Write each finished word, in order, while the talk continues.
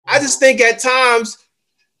just think at times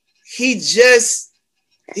he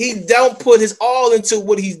don't put his all into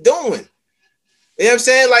what he's doing. You know what I'm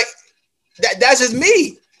saying? Like that's just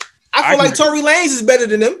me. I feel like Tory Lanez is better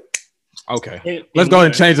than him. Okay, let's go ahead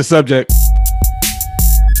and change the subject.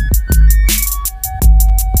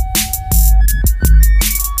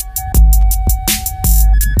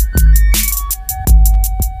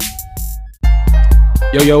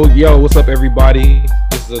 Yo, what's up, everybody?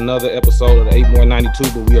 This is another episode of the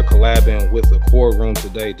 8192, but we are collabing with the Core Room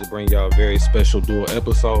today to bring y'all a very special dual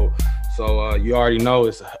episode. So you already know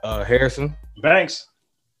it's Harrison. Thanks.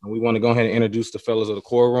 And we want to go ahead and introduce the fellas of the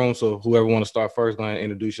Core Room. So whoever want to start first, go ahead and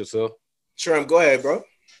introduce yourself. Trim, go ahead, bro.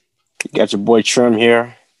 You got your boy Trim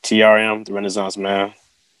here, TRM, the Renaissance Man.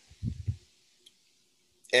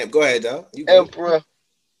 And go ahead, dog. Emperor.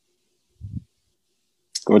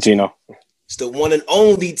 Go Tino. It's the one and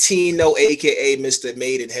only Tino, aka Mr.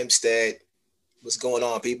 Made in Hempstead. What's going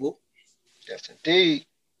on, people? Yes, indeed.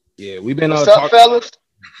 Yeah, we've been What's up, fellas?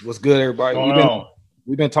 What's good, everybody? What's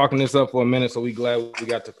We've been talking this up for a minute, so we glad we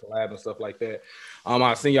got to collab and stuff like that.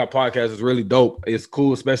 I seen y'all podcast is really dope. It's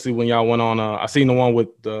cool, especially when y'all went on. I seen the one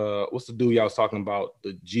with the what's the dude y'all was talking about?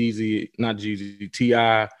 The Jeezy, not Jeezy,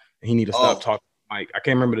 T.I. He need to stop talking. Mike, I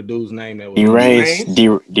can't remember the dude's name. That was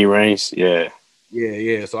D-Range, yeah.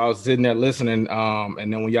 Yeah. So I was sitting there listening, and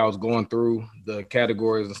then when y'all was going through the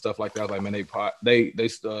categories and stuff like that, I was like, man, they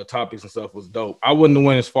topics and stuff was dope. I wouldn't have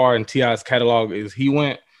went as far in T.I.'s catalog as he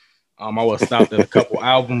went. I would have stopped at a couple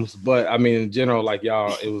albums, but I mean, in general, like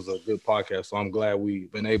y'all, it was a good podcast. So I'm glad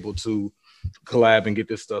we've been able to collab and get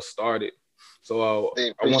this stuff started. So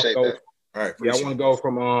I want to go. All right, I want to go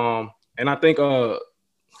from and I think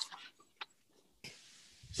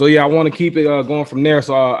so yeah, I want to keep it going from there.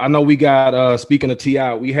 So I know we got speaking of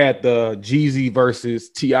T.I., we had the Jeezy versus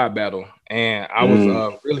T.I. battle, and I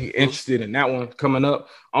was really interested in that one coming up,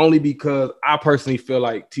 only because I personally feel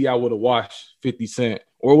like T.I. would have washed 50 Cent,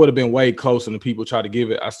 or it would have been way closer than people try to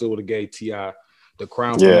give it. I still would have gave T.I. the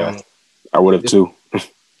crown. Yeah, I would have too.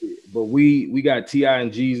 But we got T.I. and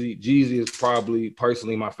Jeezy. Jeezy is probably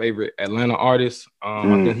personally my favorite Atlanta artist. I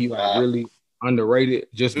think he really underrated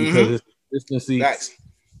just because his consistency. Facts.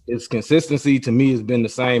 His consistency to me has been the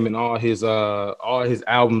same, and all his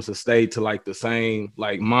albums have stayed to like the same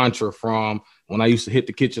like mantra from when I used to hit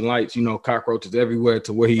the kitchen lights, cockroaches everywhere,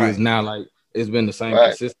 to where he is now. Like it's been the same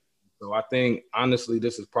consistency. So I think honestly,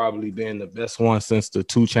 this has probably been the best one since the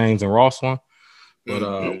 2 Chainz and Ross one. But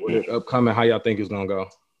with the upcoming, how y'all think it's gonna go?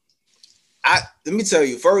 Let me tell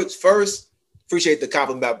you first. Appreciate the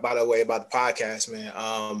compliment, by the way, about the podcast, man.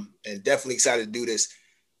 And definitely excited to do this.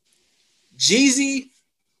 Jeezy.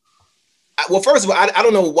 Well, first of all, I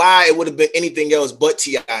don't know why it would have been anything else but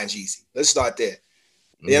T.I. and Jeezy. Let's start there.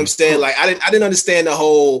 You know what I'm saying? Like I didn't understand the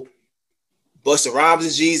whole Busta Rhymes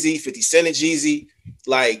and Jeezy, 50 Cent and Jeezy.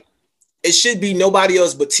 Like it should be nobody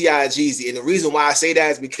else but T.I. and Jeezy. And the reason why I say that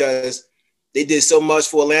is because they did so much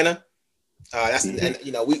for Atlanta.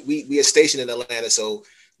 And we are stationed in Atlanta, so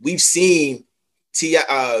we've seen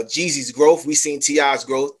Jeezy's growth. We've seen T.I.'s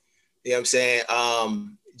growth. You know what I'm saying?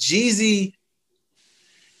 Jeezy.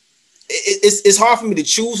 It's hard for me to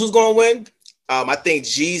choose who's going to win. I think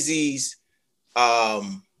Jeezy's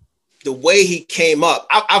the way he came up.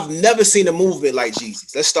 I've never seen a movement like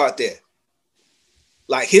Jeezy's. Let's start there.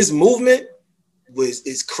 Like his movement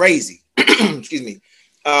is crazy. Excuse me.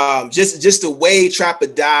 Just the way Trap or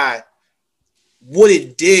Die, what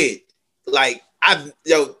it did. Like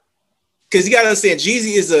because you gotta understand,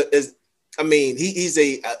 Jeezy is he's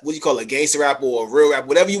a what do you call it, a gangster rapper or a real rapper,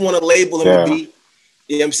 whatever you want to label him to be.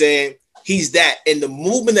 You know what I'm saying? He's that. And the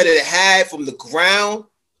movement that it had from the ground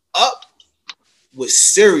up was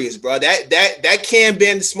serious, bro. That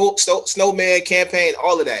campaign, the Snowman campaign,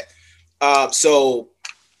 all of that. So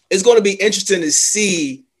it's going to be interesting to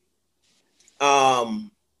see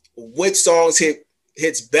which songs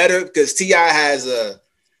hits better, because T.I. has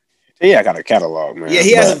T.I. got a catalog, man. Yeah,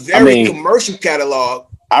 he has a very commercial catalog.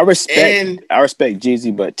 I respect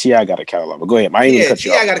Jeezy, but T.I. got a catalog. But go ahead. I ain't even cut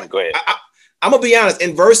you off. Go ahead. I'm gonna be honest.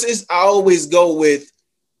 In verses, I always go with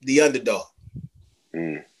the underdog.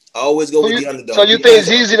 I always go with the underdog. So you think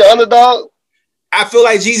Jeezy the underdog? I feel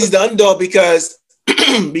like Jeezy's the underdog because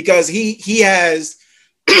he has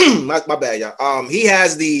my bad, y'all. He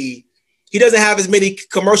doesn't have as many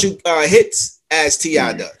commercial hits as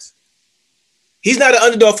T.I. does. He's not an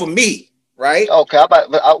underdog for me, right? Okay.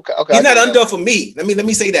 He's not an underdog for me. Let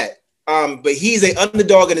me say that. But he's an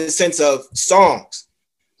underdog in the sense of songs.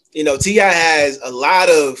 T.I. has a lot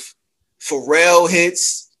of Pharrell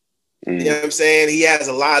hits. You know what I'm saying? He has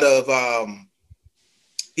a lot of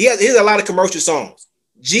he has a lot of commercial songs.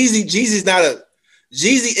 Jeezy's not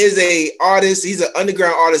Jeezy is a artist. He's an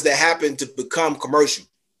underground artist that happened to become commercial.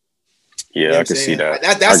 Yeah, You know I can see that.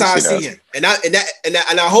 That's how I see him. And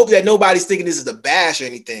I hope that nobody's thinking this is a bash or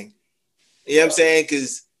anything. You know what I'm saying?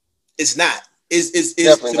 Because it's not. It's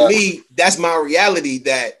to not. me, that's my reality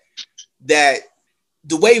that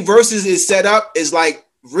the way Versus is set up is like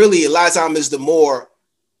really a lot of times is the more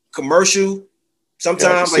commercial.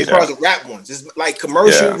 Sometimes like as far as the rap ones, it's like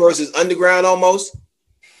commercial versus underground almost.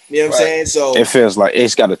 You know what I'm saying? So it feels like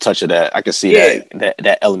it's got a touch of that. I can see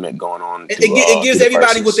that element going on. It gives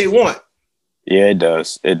everybody what they want. Yeah, it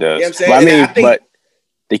does. It does. You know what I'm saying? But I mean, but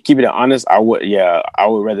to keep it honest, I would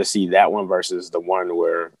rather see that one versus the one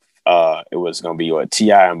where it was gonna be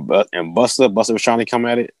T.I. and Busta. Busta was trying to come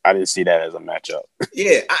at it. I didn't see that as a matchup.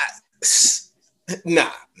 Yeah,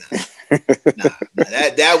 nah.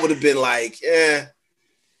 That would have been like,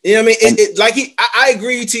 You know what I mean? I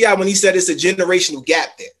agree with T.I. when he said it's a generational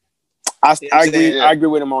gap there. I agree. I agree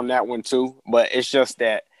with him on that one too. But it's just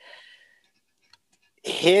that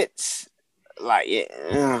hits like it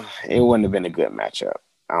wouldn't have been a good matchup.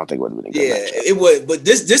 I don't think it would have been a good matchup. Yeah, it would. But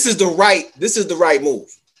this is the right move.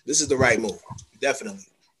 This is the right move. Definitely.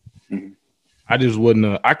 Mm-hmm. I just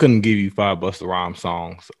wouldn't. I couldn't give you 5 Busta Rhymes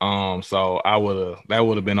songs. So that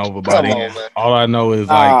would have been over by then. All I know is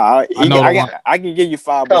like I can give you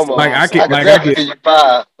 5 Busta Rhymes. Like I can give you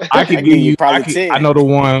 5. I could give you probably 10. I know the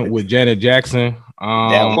one with Janet Jackson.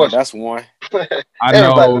 That's one. I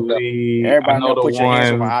know the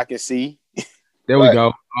one. I can see. There we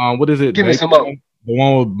go. What is it? Give me some more. The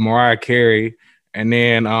one with Mariah Carey. And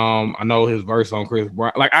then I know his verse on Chris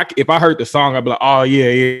Brown. Like if I heard the song, I'd be like, oh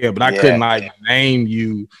yeah. But I couldn't like name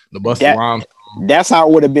you the Busta Rhymes song. That's how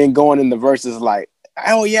it would have been going in the verses. Like,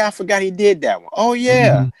 oh yeah, I forgot he did that one. Oh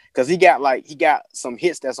yeah, because he got some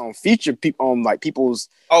hits that's on feature people on like people's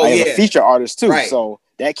feature artists too. Right. So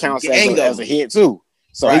that counts as a hit too.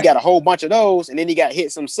 So he got a whole bunch of those, and then he got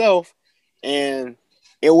hits himself, and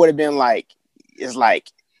it would have been like it's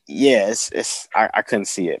like I couldn't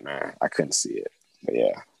see it, man. I couldn't see it. But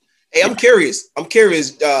yeah. Hey, I'm curious.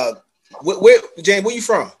 Where James, where you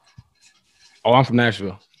from? Oh, I'm from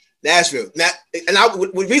Nashville. Now,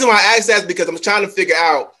 the reason why I asked that is because I'm trying to figure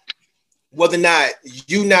out whether or not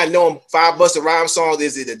you not knowing 5 Busta Rhymes songs,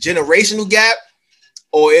 is it a generational gap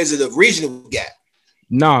or is it a regional gap?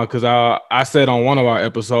 No, because I said on one of our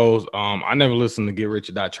episodes, I never listened to Get Rich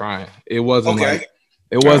or Die Trying. It wasn't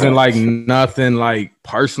like nothing like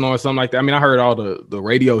personal or something like that. I mean, I heard all the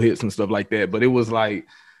radio hits and stuff like that, but it was like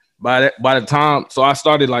by the time, so I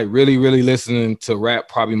started like really, really listening to rap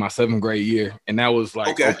probably my 7th grade year, and that was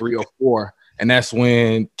like 03 or 04, and that's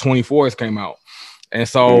when 24s came out. And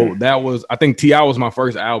so that was, I think T.I. was my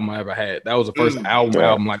first album I ever had. That was the first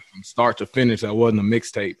album like from start to finish. That wasn't a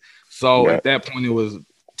mixtape. So at that point, it was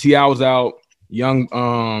T.I. was out,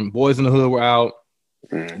 Young Boys in the Hood were out,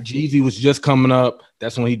 Jeezy was just coming up.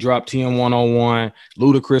 That's when he dropped TM 101.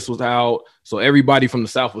 Ludacris was out. So everybody from the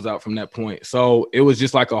South was out from that point. So it was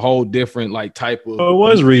just like a whole different like type of. Oh, it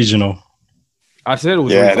was regional. I said it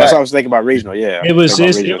was. Yeah, regional. That's what I was thinking about regional. Yeah,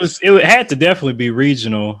 it had to definitely be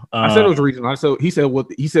regional. I said it was regional. He said was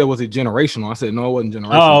it generational? I said no, it wasn't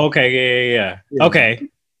generational. Oh, okay, yeah. Okay,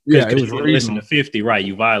 yeah, it was regional. Listen to 50, right?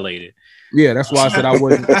 You violated. Yeah, that's why I said I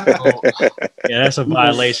wouldn't. Yeah, that's a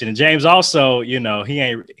violation. And James also,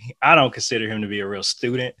 I don't consider him to be a real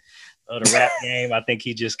student of the rap game. I think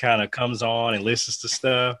he just kind of comes on and listens to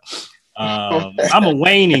stuff. I'm a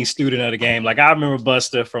waning student of the game. Like I remember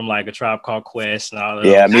Busta from like A Tribe Called Quest and all that.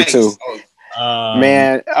 Yeah, me too.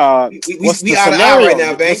 Man, we out of hour right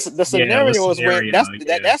now, babe. The scenario was when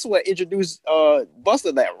that's what introduced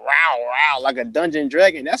Busta that row like a dungeon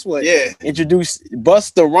dragon. That's what introduced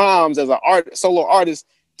Busta Rhymes as a solo artist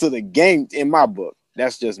to the game in my book.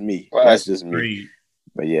 That's just me. Right. That's just me. Great.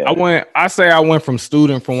 But yeah, I went from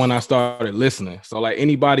student from when I started listening. So like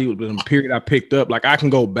anybody with the period I picked up, like I can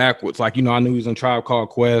go backwards. Like, I knew he was in Tribe Called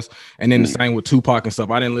Quest, and then the same with Tupac and stuff.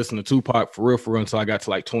 I didn't listen to Tupac for real until I got to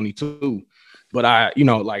like 22. But I,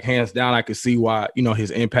 like hands down, I could see why,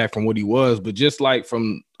 his impact from what he was. But just like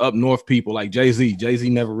from up north people like Jay-Z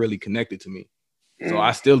never really connected to me. So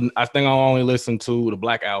I think I only listened to the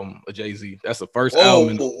Black album of Jay-Z. That's the first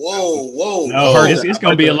album. Whoa. No, it's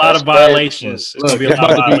going to be a lot of violations. It's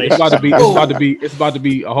about to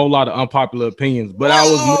be a whole lot of unpopular opinions. But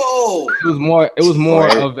it was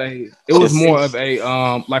more of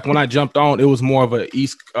a like when I jumped on, it was more of a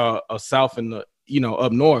south and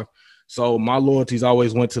up north. So my loyalties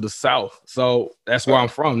always went to the South. So that's where I'm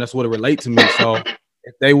from. That's what it relates to me. So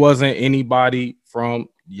if they wasn't anybody from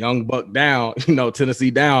Young Buck down,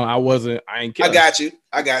 Tennessee down, I ain't kidding.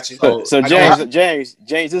 I got you. So James,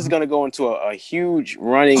 this is gonna go into a huge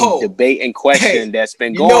running debate and question that's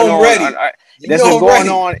been going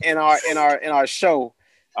on in our show.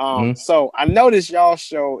 So I noticed y'all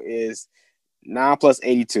show is 9 plus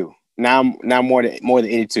 82. Now more than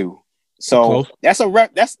 82. So that's a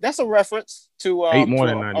reference to 8 more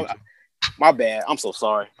than 92. My bad. I'm so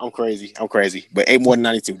sorry. I'm crazy. But 8 more than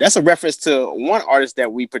 92. That's a reference to one artist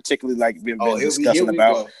that we particularly been discussing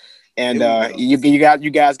about. And you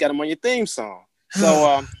guys got him on your theme song.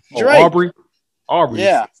 So Drake. Aubrey.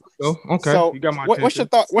 Yeah. Oh, okay. So you got my what's your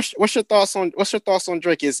thought? What's your thoughts on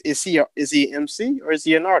Drake? Is he an MC or is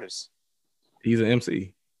he an artist? He's an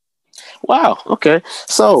MC. Wow. Okay.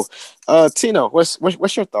 So, Tino, what's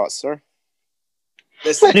your thoughts, sir?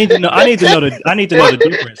 I need to know the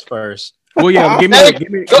difference first. Well, yeah. Give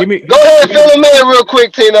me. Go ahead and fill him in real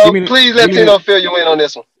quick, Tino. Please let Tino fill you in on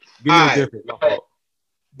this one. Give me the difference.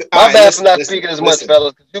 My bad for not speaking as much,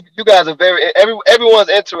 fellas. You guys are everyone's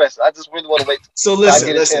interested. I just really want to wait. So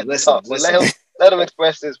listen. Let him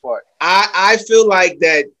express this part. I feel like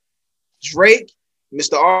that Drake,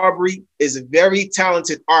 Mr. Aubrey, is a very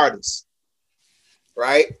talented artist,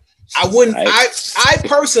 right? I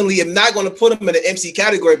personally am not going to put him in the MC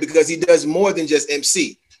category because he does more than just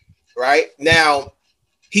MC, right? Now,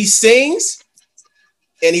 he sings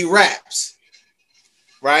and he raps,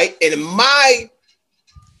 right? And in my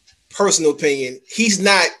personal opinion, he's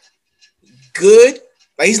not good.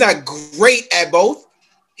 Like, he's not great at both.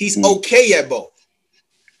 He's okay at both,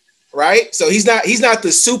 right? So he's not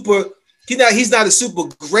a super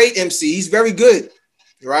great MC. He's very good,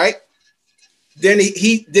 right? Then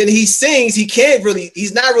he sings.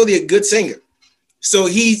 He's not really a good singer. So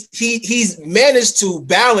he's managed to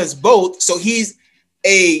balance both. So he's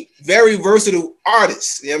a very versatile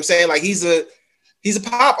artist. You know what I'm saying? Like, he's a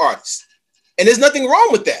pop artist. And there's nothing wrong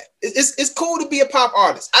with that. It's cool to be a pop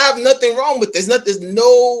artist. I have nothing wrong with this. There's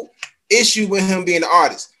no issue with him being an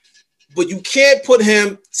artist. But you can't put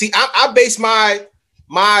him. See, I base my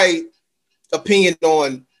opinion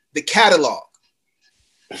on the catalog,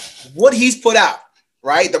 what he's put out,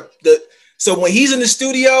 right? So when he's in the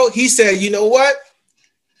studio, he said, you know what?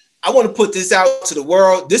 I want to put this out to the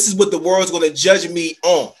world. This is what the world's going to judge me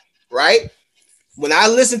on, right? When I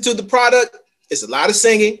listen to the product, it's a lot of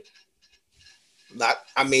singing.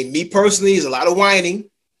 Me personally, it's a lot of whining.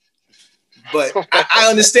 But I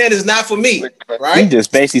understand it's not for me, right? He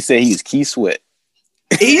just basically said he's Keith Sweat.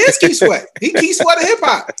 He is Keith Sweat. He Keith Sweat of hip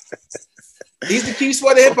hop. He's the Keith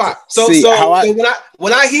Sweat of hip hop. So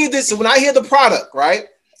when I hear this, when I hear the product, right?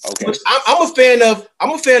 Okay. I'm a fan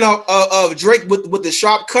of Drake with the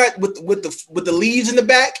sharp cut with the leaves in the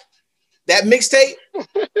back. That mixtape. You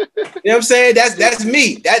know what I'm saying? That's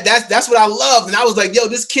me. That's what I love. And I was like, yo,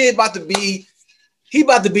 this kid about to be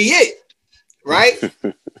it, right?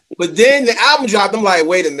 But then the album dropped. I'm like,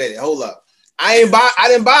 wait a minute, hold up. I didn't buy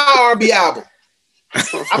an R&B album.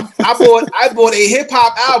 I bought a hip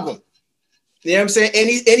hop album. You know what I'm saying? And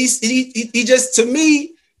he just, to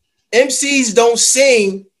me, MCs don't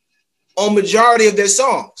sing on majority of their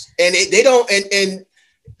songs, and they don't. And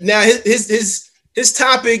now his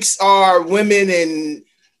topics are women and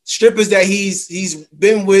strippers that he's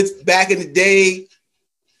been with back in the day.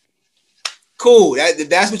 Cool.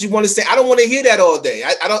 That's what you want to say. I don't want to hear that all day.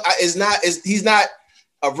 He's not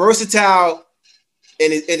a versatile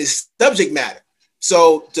in his subject matter.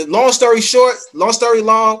 So, long story short, long story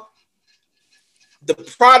long, the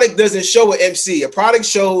product doesn't show an MC. A product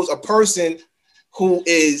shows a person who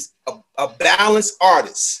is a balanced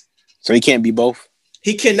artist. So he can't be both?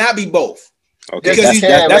 He cannot be both. Okay. Because let me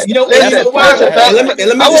tell you why I say that.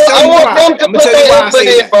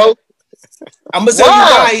 Bro. I'm gonna tell you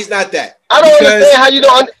why he's not that. I don't understand how you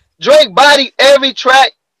don't. Drake bodied every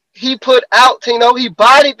track he put out. Tino, he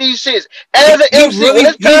bodied these shits as an MC.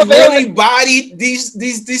 Really bodied these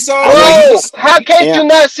songs. Bro, how can't you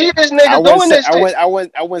not see this nigga doing this? I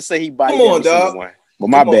wouldn't say he bodied. Come on, dog. But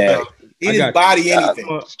my bad. He didn't body anything.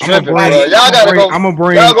 Y'all gonna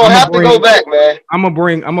have to go back, man. I'm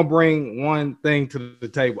gonna bring one thing to the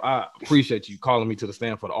table. I appreciate you calling me to the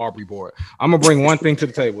stand for the Aubrey board. I'm gonna bring one thing to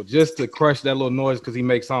the table just to crush that little noise because he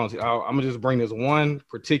makes songs. I'm gonna just bring this one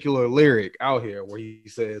particular lyric out here where he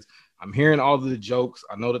says, "I'm hearing all of the jokes.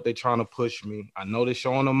 I know that they're trying to push me. I know they're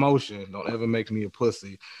showing emotion. Don't ever make me a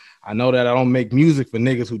pussy. I know that I don't make music for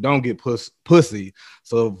niggas who don't get pussy.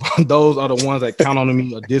 So those are the ones that count on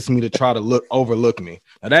me or diss me to try to overlook me."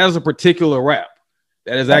 Now that is a particular rap.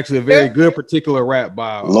 That is actually a very good particular rap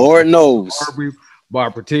by Lord knows. by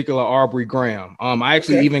a particular Aubrey Graham. I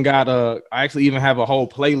actually even have a whole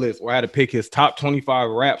playlist where I had to pick his top 25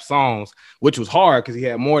 rap songs, which was hard because he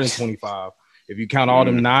had more than 25. If you count all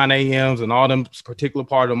them 9 a.m.s and all them particular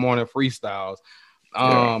part of the morning freestyles.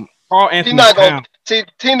 Carl Anthony Towns.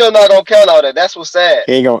 Tino not gonna count all that. That's what's sad.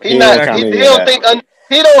 He don't think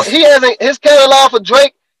he hasn't his catalog for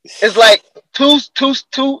Drake is like 2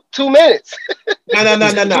 minutes. No.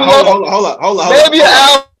 Hold up. Maybe an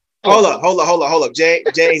hour. Hold up.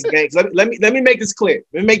 James Banks. Let me make this clear.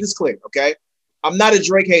 Okay, I'm not a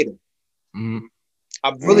Drake hater.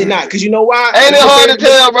 I'm really not, because you know why? Ain't it hard to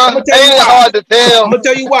tell, bro? Ain't it hard to tell? I'm gonna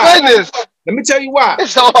tell you why. Goodness. Let me tell you why.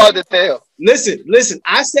 It's so hard to tell. Listen.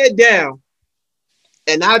 I sat down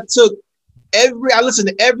and I listened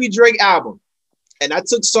to every Drake album, and I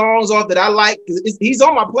took songs off that I like. He's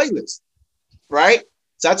on my playlist, right?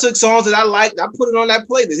 So I took songs that I liked, I put it on that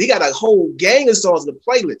playlist. He got a whole gang of songs in the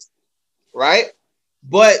playlist, right?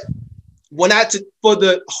 But when for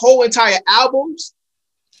the whole entire albums,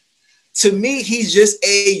 to me, he's just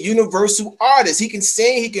a universal artist. He can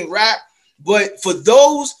sing, he can rap, but for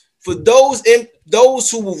those who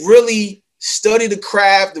really study the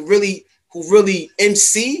craft, who really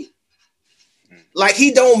MC, like,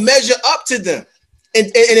 he don't measure up to them.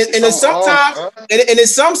 And sometimes, and in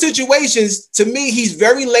some situations, to me, he's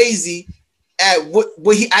very lazy at what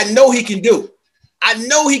I know he can do. I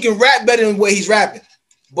know he can rap better than what he's rapping,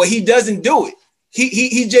 but he doesn't do it.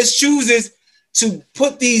 He just chooses to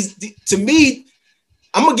put these. To me,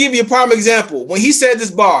 I'm gonna give you a prime example. When he said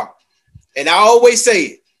this bar, and I always say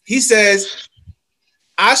it, he says,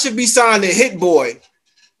 "I should be signed to Hit Boy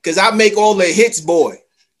because I make all the hits, boy."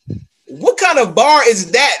 What kind of bar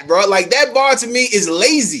is that, bro? Like, that bar to me is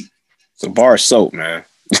lazy. It's a bar of soap, man.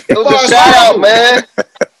 It's a shout out, man.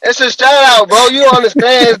 It's a shout out, bro. You don't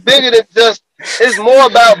understand. It's bigger than just. It's more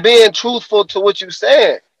about being truthful to what you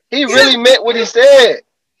said. He really meant what he said.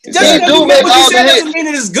 He do make all the hits. Doesn't mean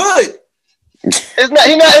it is good. It's not.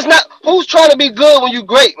 It's not. Who's trying to be good when you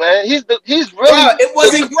great, man? He's really. Bro, it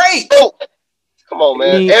wasn't great. Come on,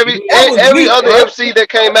 man. Every other MC that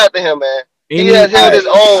came after him, man. He has held his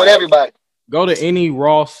own with everybody. Go to any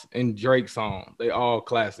Ross and Drake song. They all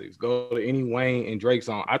classics. Go to any Wayne and Drake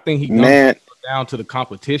song. I think he comes down to the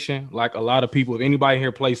competition. Like, a lot of people, if anybody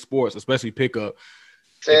here plays sports, especially pickup,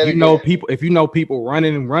 if you know people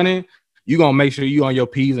running, you're gonna make sure you on your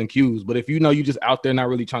P's and Q's. But if you know you just out there not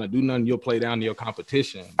really trying to do nothing, you'll play down to your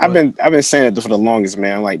competition. I've been saying it for the longest,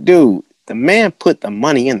 man. I'm like, dude, the man put the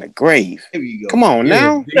money in the grave. Here you go. Come on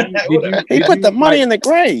now. He put the money in the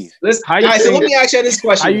grave. Listen, so let me ask you this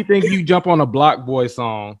question. How you think you jump on a Block Boy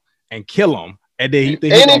song and kill him, and then you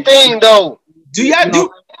think anything though? Do y'all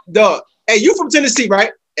do? Hey, you from Tennessee,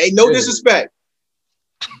 right? Hey, no disrespect.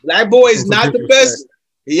 Black Boy is not the best.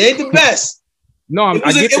 He ain't the best. No, it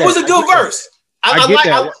was a good verse. Like,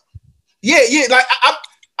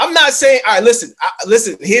 I'm not saying. All right,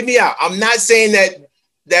 listen. Hear me out. I'm not saying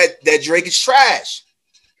that Drake is trash,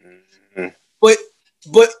 but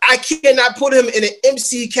I cannot put him in an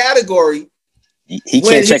MC category. He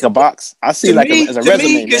can't check a box. I see, like, as a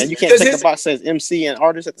resume, man. You can't check the box that says MC and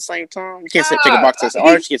artist at the same time. You can't check a box that says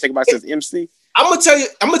artist. You can't check a box that says MC. I'm gonna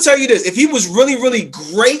tell you this. If he was really, really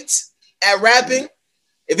great at rapping,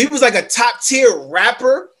 if he was like a top tier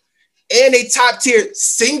rapper and a top tier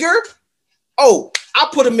singer, I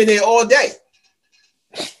put him in there all day.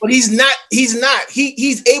 But he's not.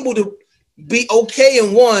 He's able to be okay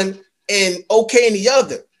in one and okay in the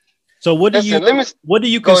other. So what do you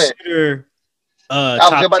consider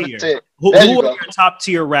top tier? Who are your top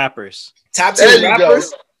tier rappers? Top tier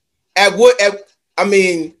rappers? At what? I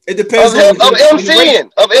mean, it depends of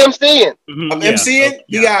MCing. Of MCing.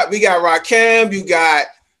 We got Rakim.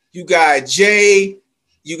 You got Jay.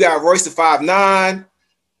 You got Royce the 5'9".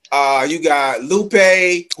 You got Lupe.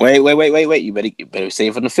 Wait. You better say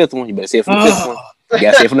it from the fifth one. You gotta say it from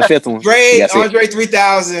the fifth one. Andre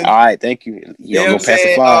 3000. All right, thank you. You don't go past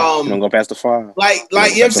the 5. You don't go past the 5. Like you know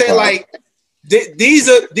what I'm saying? Like, these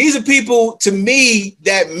are people, to me,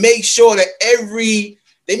 that make sure that every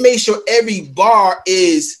bar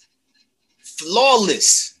is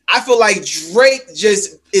flawless. I feel like Drake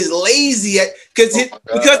just is lazy because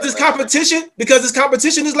this competition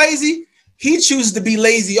is lazy. He chooses to be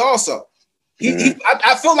lazy also.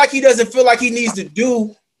 I feel like he doesn't feel like he needs to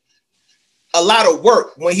do a lot of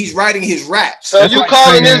work when he's writing his raps. So you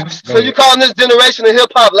calling this generation of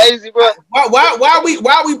hip hop lazy, bro?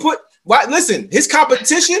 Why listen, his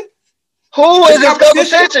competition. Who is his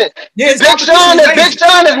competition? Yeah, Big Sean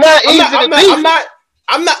is not easy to beat.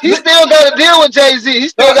 I'm not. He still got to deal with Jay-Z. He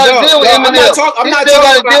still got to deal with Eminem. He still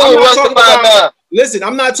got to deal with Russ the 5'9". Listen,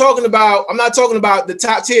 I'm not talking about the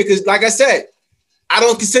top tier because, like I said, I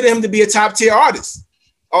don't consider him to be a top tier artist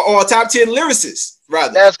or a top tier lyricist.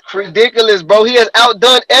 Rather, that's ridiculous, bro. He has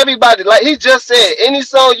outdone everybody. Like he just said, any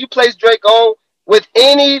song you place Drake on with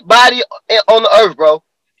anybody on the earth, bro,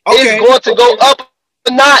 is going to go up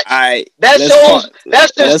a notch. That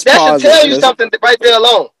should tell you something right there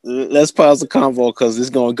alone. Let's pause the convo because it's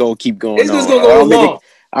gonna keep going. It's just gonna go long.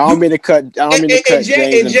 I don't mean to cut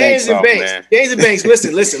James and Banks. James and Banks,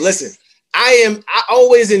 listen. I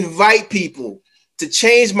always invite people to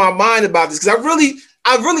change my mind about this because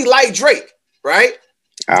I really like Drake, right?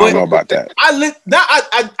 I don't know about that.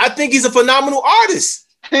 I think he's a phenomenal artist.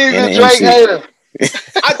 He's a Drake hater.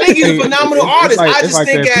 I think he's a phenomenal artist. I just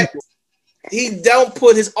think that he don't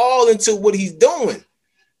put his all into what he's doing.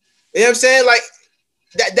 You know what I'm saying? Like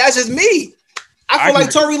that's just me. I feel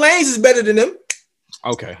like Tory Lanez is better than him.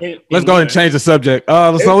 Okay, let's go ahead and change the subject.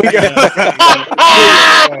 So we got.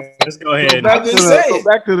 Let's go ahead.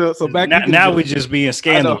 Now we just being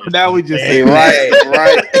scandalous. Now we just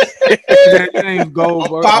right. James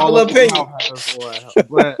Goldberg, popular opinion.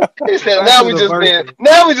 He said, "Now we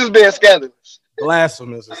just being scandalous."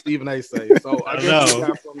 Blasphemous, as Stephen A. say. So I guess we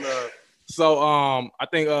got from the. So I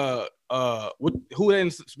think who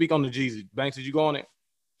didn't speak on the Jeezy? Banks, did you go on it?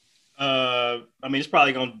 I mean, it's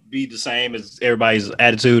probably gonna be the same as everybody's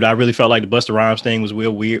attitude. I really felt like the Busta Rhymes thing was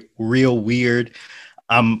real weird.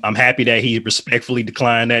 I'm happy that he respectfully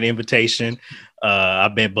declined that invitation. I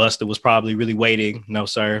bet Busta was probably really waiting. No,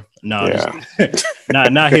 sir. No,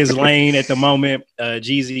 not his lane at the moment.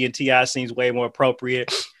 Jeezy and T.I. seems way more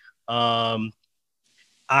appropriate.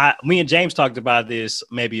 Me and James talked about this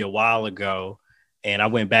maybe a while ago, and I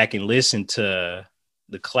went back and listened to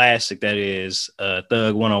the classic that is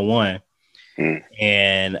Thug 101.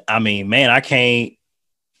 And I mean, man, I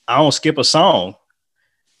don't skip a song.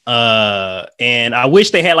 And I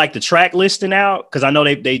wish they had like the track listing out because I know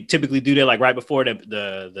they typically do that like right before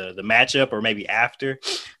the matchup or maybe after,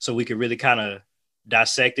 so we could really kind of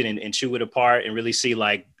dissect it and chew it apart and really see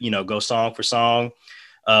like, you know, go song for song.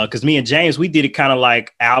 Because me and James, we did it kind of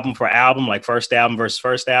like album for album, like first album versus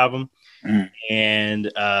first album.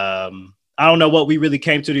 And I don't know what we really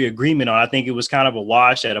came to the agreement on. I think it was kind of a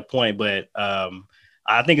wash at a point, but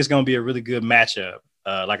I think it's going to be a really good matchup.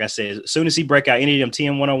 Like I said, as soon as he break out any of them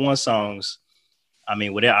TM 101 songs, I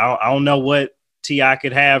mean, I don't know what T.I.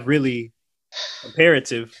 could have really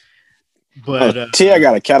comparative. But T.I.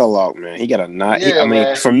 got a catalog, man. He got a not. I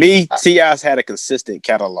mean, for me, T.I.'s had a consistent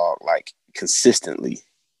catalog, like consistently.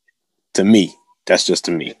 To me, that's just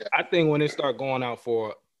to me. I think when it start going out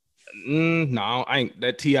for no, I ain't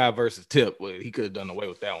that T.I. versus Tip. Well, he could have done away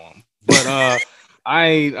with that one, but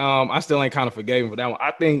I still ain't kind of forgave him for that one.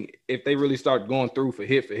 I think if they really start going through for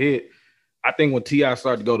hit, I think when T.I.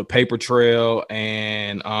 started to go to Paper Trail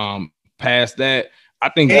and past that, I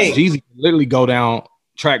think Jeezy literally go down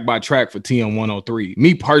track by track for TM 103.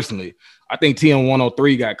 Me personally, I think TM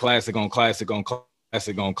 103 got classic on classic on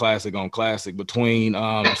classic on classic on classic between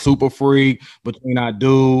Super Freak, between I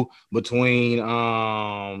Do, between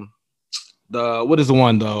the what is the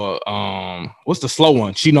one though? What's the slow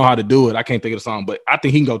one? She Know How to Do It. I can't think of the song, but I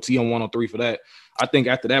think he can go TM 103 for that. I think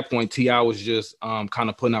after that point, T.I. was just kind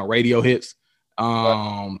of putting out radio hits.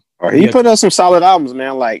 He put out some solid albums,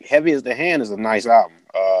 man. Like Heavy as the Hand is a nice album.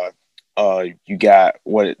 You got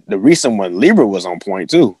the recent one, Libra, was on point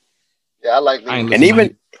too. Yeah, I like that.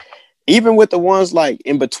 And even with the ones like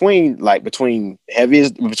in between, like between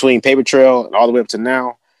Paper Trail and all the way up to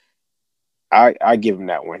now, I give him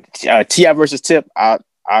that one. T.I. versus Tip, I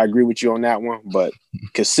agree with you on that one, but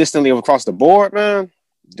consistently across the board, man,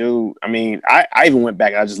 dude. I mean, I even went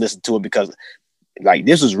back and I just listened to it because, like,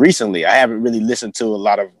 this was recently. I haven't really listened to a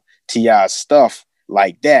lot of T.I.'s stuff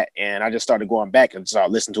like that, and I just started going back and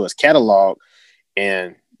started listening to his catalog.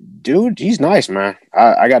 And dude, he's nice, man.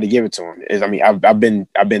 I got to give it to him. I mean, I've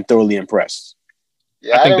been thoroughly impressed.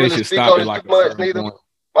 Yeah, I think they should stop it like much neither.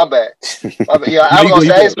 My bad. Yeah, I was gonna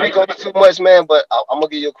say I didn't speak on it too much, man. But I'm gonna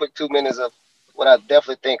give you a quick 2 minutes of what I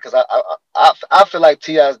definitely think, because I feel like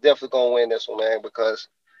T.I. is definitely gonna win this one, man. Because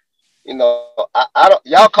you know, I don't,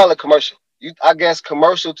 y'all call it commercial. I guess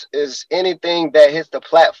commercial is anything that hits the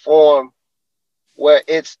platform where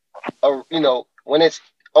it's when it's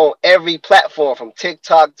on every platform from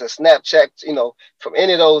TikTok to Snapchat, from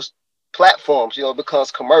any of those platforms, it becomes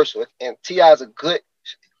commercial. And T.I. is a good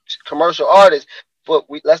commercial artist. But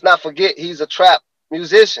let's not forget he's a trap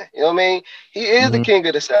musician. You know what I mean? He is the king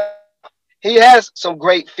of the South. He has some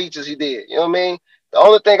great features he did. You know what I mean? The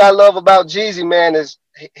only thing I love about Jeezy, man, is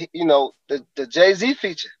the Jay-Z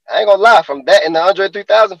feature. I ain't gonna lie, from that and the Andre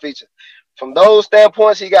 3000 feature. from those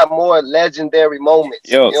standpoints, he got more legendary moments.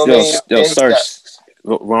 Search.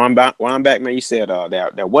 Run back, man. You said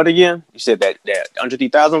that what again? You said that under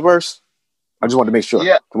 3,000 verse. I just wanted to make sure.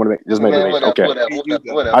 Yeah. Okay.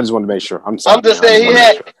 Whatever. I just wanted to make sure. I'm just saying he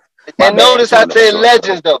had. And notice I said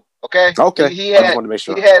legends though. Okay. Okay. He had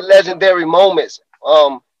legendary moments.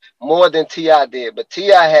 More than T.I. did, but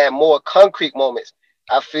T.I. had more concrete moments.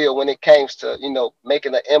 I feel when it came to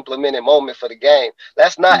making an implemented moment for the game.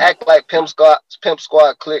 Let's not act like Pimp Squad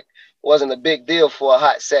Click wasn't a big deal for a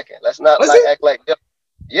hot second. Let's not act like let's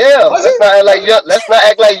not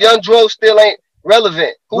act like Young Dro still ain't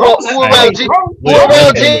relevant. Who around G is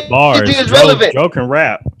relevant? Dro can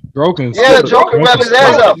rap. Dro can rap his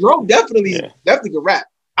ass up. Dro definitely can rap.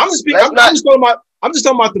 I'm just talking about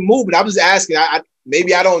the movement. I'm just asking.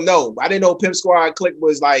 Maybe I don't know. I didn't know Pimp Squad Click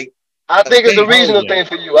was like. I think it's a regional thing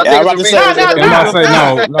for you. I think it's a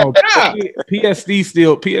regional.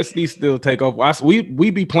 PSD still take over.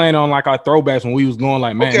 We be playing on like our throwbacks when we was going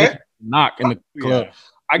like, man, knock in the club.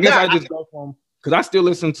 I guess I just go from because I still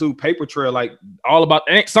listen to Paper Trail, like all about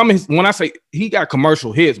some of his. When I say he got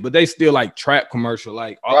commercial hits, but they still like trap commercial,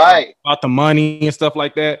 like about the money and stuff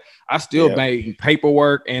like that. I still made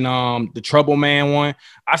Paperwork and the Trouble Man one.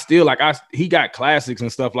 I still he got classics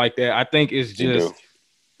and stuff like that. I think it's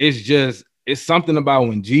something about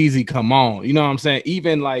when Jeezy come on, you know what I'm saying?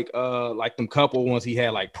 Even like them couple ones he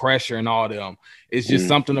had like Pressure and all them. It's just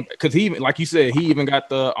something because he even, like you said, he even got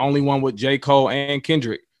the only one with J. Cole and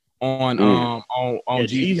Kendrick on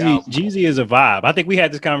Jeezy. Jeezy is a vibe. I think we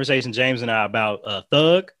had this conversation, James and I, about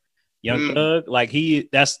Thug, Young Thug. Like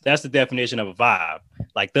that's the definition of a vibe.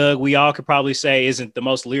 Like Thug, we all could probably say isn't the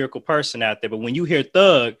most lyrical person out there, but when you hear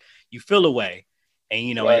Thug, you feel a way.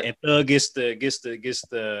 And and Thug gets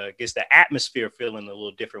the atmosphere feeling a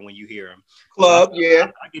little different when you hear him. Club, so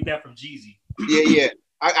I get that from Jeezy. Yeah.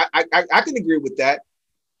 I can agree with that.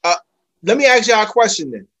 Let me ask y'all a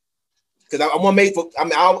question then, because I want to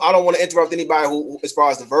I don't want to interrupt anybody who as far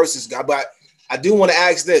as the verses go, but I do want to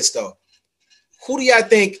ask this though: who do y'all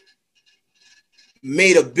think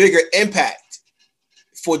made a bigger impact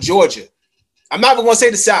for Georgia? I'm not even going to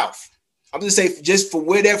say the South. I'm just saying just for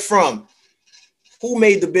where they're from. Who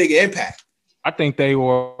made the bigger impact? I think they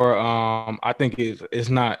were. I think it's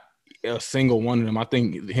not a single one of them. I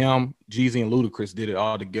think him, Jeezy, and Ludacris did it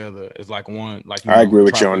all together. It's like one. Like I agree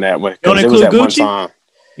with you on that one. You don't include Gucci?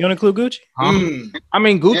 You don't include Gucci? I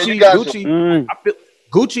mean, Gucci. I feel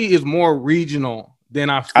Gucci is more regional than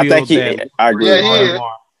I feel. I agree.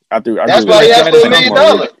 That's why he asked for $1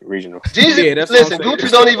 million. Regional. Jeezy, listen,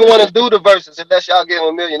 Gucci don't even want to do the verses unless y'all give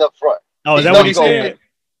him $1 million up front. Oh, is that what he said?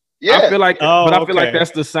 Yeah. I feel like, I feel like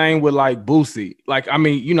that's the same with like Boosie. Like, I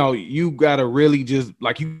mean, you gotta really just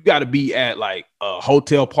like you gotta be at like a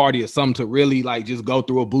hotel party or something to really like just go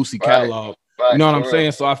through a Boosie catalog. Right. You know what I'm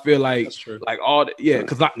saying? So I feel like, like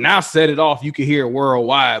because now Set It Off, you can hear it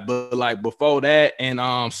worldwide, but like before that and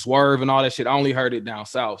Swerve and all that shit, I only heard it down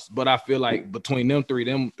south. But I feel like between them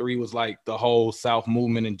three was like the whole South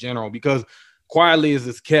movement in general. Because Quietly as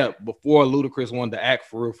It's Kept, before Ludacris wanted to act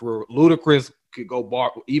for Ludacris could go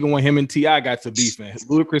bar even when him and T.I. got to beefing.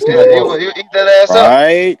 Ludacris could go bar. He'll eat that ass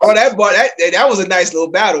up. Oh, that was a nice little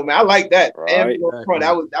battle, man. I like that. Right.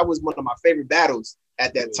 That was one of my favorite battles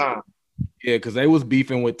at that time. Yeah, because they was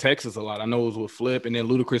beefing with Texas a lot. I know it was with Flip, and then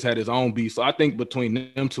Ludacris had his own beef. So I think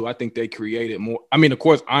between them two, I think they created more. I mean, of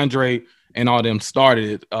course, Andre and all them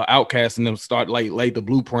started Outkast and them laid the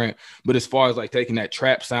blueprint. But as far as like taking that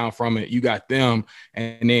trap sound from it, you got them.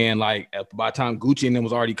 And then like by the time Gucci and them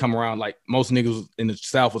was already come around, like most niggas in the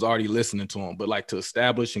South was already listening to them. But like to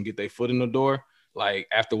establish and get their foot in the door, like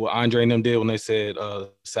after what Andre and them did when they said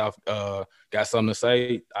South got something to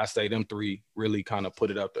say, I say them three really kind of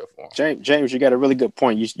put it up there for them. James, you got a really good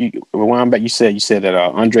point. You rewind back. You said that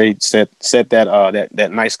Andre said that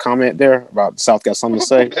nice comment there about South got something to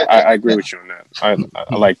say. I agree with you on that.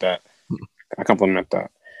 I like that. I compliment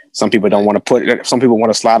that. Some people don't want to some people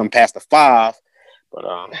want to slide them past the 5, but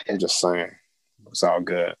I'm just saying it's all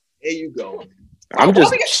good. There you go. Hold on.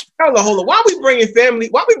 Why we bringing family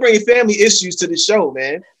issues to the show,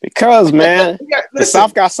 man? Because, man, the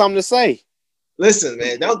South got something to say. Listen,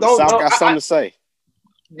 man, don't South got something to say.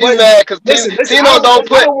 He's mad because Tino don't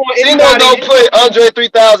put Andre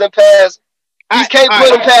 3000 past. He can't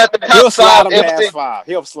put him past the top 5.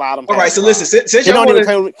 He'll slide him. All right, so listen, since you don't even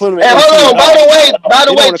include him. And hold on, by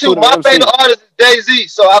the way, too, my favorite artist is Jay-Z.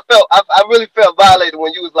 So I really felt violated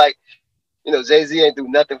when you was like, Jay-Z ain't do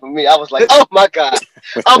nothing for me. I was like, oh my God.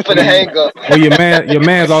 I'm finna hang up. Well, your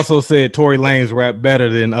man's also said Tory Lanez rap better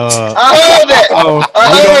than I heard that.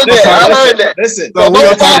 I heard that. Listen, so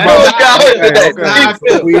both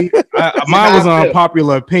got mine was an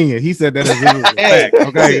unpopular opinion. He said that as a fact.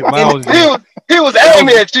 Okay, he was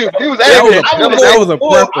aiming at you. He was aiming at you. That was a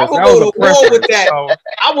preference. I will go to war with that.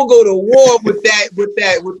 I will go to war with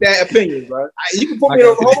that opinion, bro. You can put me in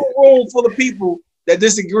a whole room full of people that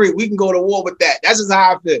disagree. We can go to war with that. That's just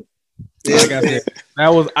how I feel. Like I said,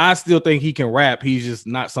 I still think he can rap. He's just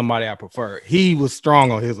not somebody I prefer. He was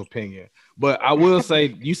strong on his opinion. But I will say,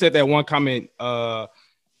 you said that one comment,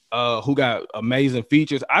 who got amazing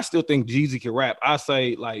features. I still think Jeezy can rap. I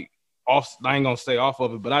say, like, I ain't gonna stay off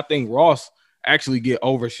of it, but I think Ross actually get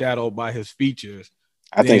overshadowed by his features.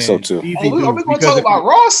 I think so too. Are we gonna talk about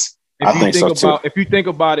Ross? I think so too. If you think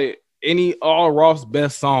about it, all Ross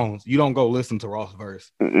best songs, you don't go listen to Ross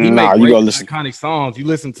verse. You go listen iconic songs. You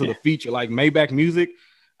listen to the feature, like Maybach Music.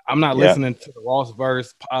 I'm not listening to the Ross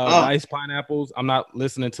verse. Nice Pineapples. I'm not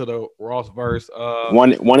listening to the Ross verse.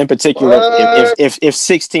 One in particular. If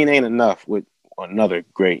 16 ain't enough, with another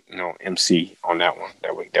great MC on that one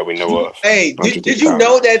that we know of. Hey, did you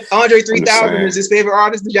know that Andre 3000 is his favorite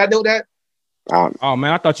artist? Did y'all know that? Oh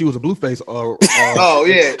man, I thought you was a Blueface. Oh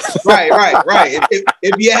yeah, right.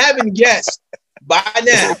 If you haven't guessed by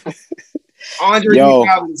now, Andre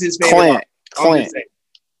 3000 is his favorite. Clint.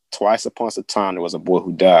 Twice upon a time there was a boy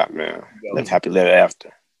who died, man. Lived happy, lived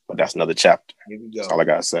after. But that's another chapter. That's all I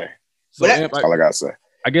gotta say. That's all I gotta say.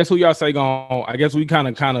 I guess who y'all say going? I guess we kind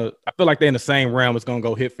of. I feel like they're in the same realm. It's gonna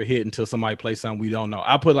go hit for hit until somebody plays something we don't know.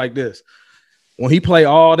 I put it like this: when he play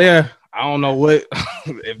all there, I don't know what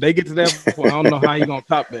if they get to that point, I don't know how he gonna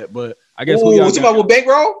top that. But I guess who y'all talking about with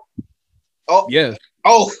Bankroll? Oh yes.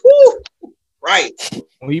 Oh, whew. Right.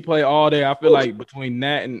 When he play all day, I feel like between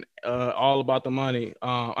that and All About the Money,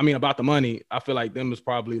 About the Money, I feel like them is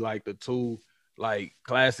probably like the two like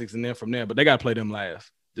classics, and then from there, but they gotta play them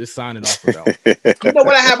last. Just sign it off for them. You know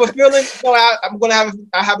what? I have a feeling.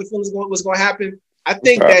 I have a feeling what's gonna happen. I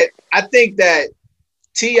think that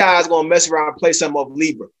T.I. is gonna mess around and play some of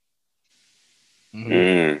Libra.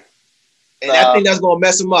 Mm-hmm. And I think that's gonna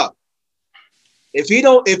mess him up. If he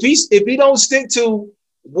don't stick to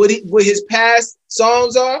what his past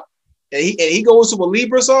songs are, and he goes to a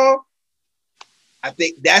Libra song, I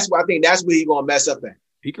think that's where he's gonna mess up at.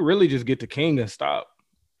 He could really just get to King and stop.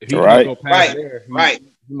 If he go past there, he might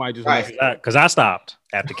just because I stopped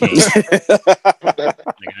after King.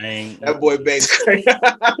 That boy Banks.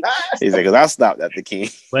 He's like, because I stopped after King.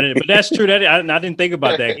 But that's true. That I didn't think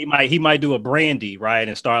about that. He might do a Brandy, right,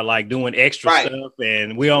 and start like doing extra stuff,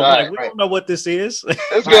 and we don't know what this is.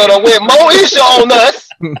 It's gonna win more issue on us.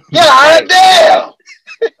 Yeah, damn.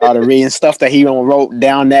 All the reading stuff that he wrote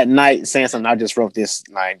down that night, saying something. I just wrote this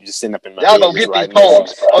line, just sitting up in my. Y'all gonna get these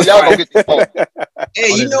poems. Oh, y'all gonna get these poems.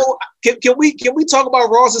 Hey, can we talk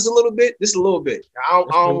about Ross just a little bit? Just a little bit. I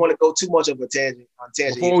don't want to go too much of a tangent.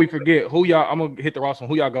 Before we forget, who y'all? I'm gonna hit the Ross one.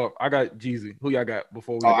 Who y'all go? I got Jeezy. Who y'all got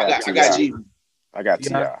before we? I got Jeezy. I got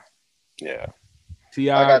T.I. Yeah.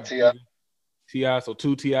 T.I. I got T.I. T.I. So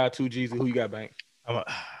 2 T.I., 2 Jeezy. Who you got, Bank?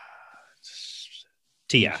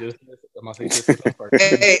 T.I.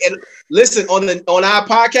 Hey, and listen, on our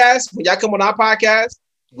podcast, when y'all come on our podcast,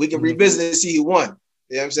 we can revisit and see who won.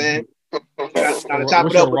 You know what I'm saying? Gotta chop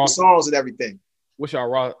it up with the songs and everything. What's your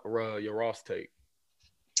Ross take?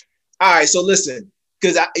 All right, so listen,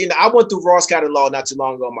 because I went through Ross catalog not too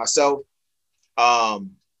long ago myself,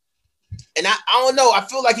 and I don't know. I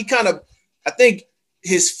feel like I think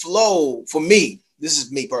his flow, for me, this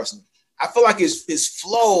is me personally, I feel like his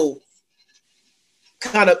flow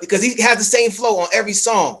kind of, because he has the same flow on every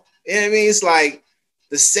song. You know what I mean? It's like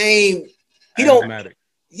the same. He don't.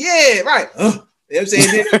 Yeah, right. You know what I'm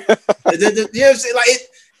saying? You know what I'm saying? Like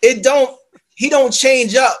he don't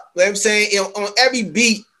change up. You know what I'm saying? On every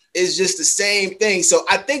beat is just the same thing. So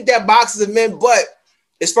I think that boxes him in. But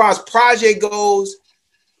as far as projects go,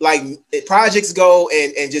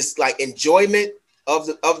 and just like enjoyment of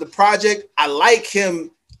the project, I like him.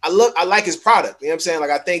 I like his product. You know what I'm saying? Like,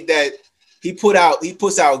 I think that he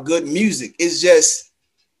puts out good music. It's just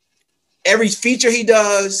every feature he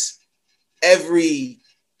does, every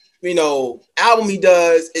album he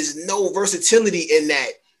does, is no versatility in that,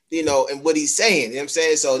 and what he's saying. You know what I'm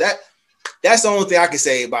saying? So that's the only thing I can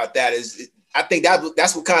say about that is I think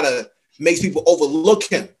that's what kind of makes people overlook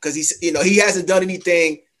him, because he hasn't done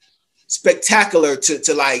anything spectacular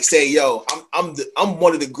to like say, yo, I'm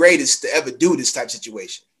one of the greatest to ever do this type of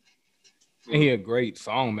situation. He a great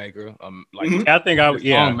song maker. I think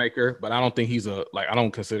song maker, but I don't think he's I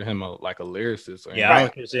don't consider him a lyricist. I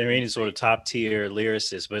don't consider him any sort of top tier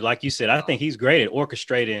lyricist. But like you said, I think he's great at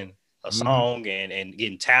orchestrating a song and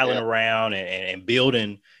getting talent around and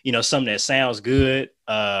building, something that sounds good.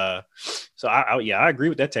 So I agree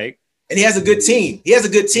with that take. And he has a good team. He has a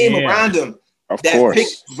good team around him. Of course. Pick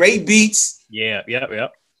great beats. Yeah.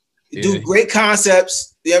 Do great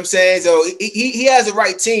concepts. You know what I'm saying? So he has the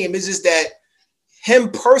right team. It's just that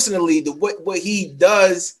him personally, what he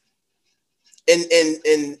does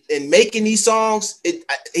in making these songs,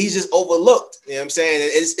 he's just overlooked. You know what I'm saying?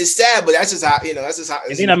 It's sad, but that's just how that's just how.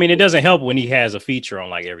 And then it doesn't help when he has a feature on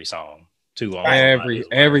like every song too.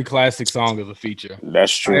 Every classic song is a feature.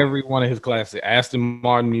 That's true. Every one of his classic Aston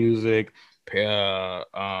Martin music.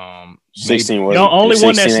 16 was the only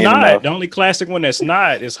one that's not enough. The only classic one that's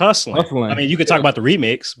not is Hustling. I mean, you could talk about the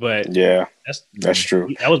remix, but that's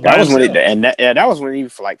true. That was when he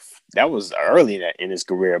that was early in his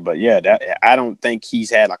career. But I don't think he's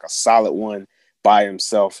had like a solid one by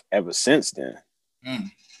himself ever since then.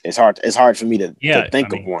 It's hard for me to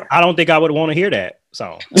think of one. I don't think I would want to hear that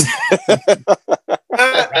song.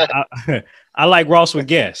 I like Ross with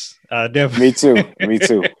Guess. Definitely. Me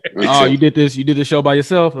too. Oh, you did this show by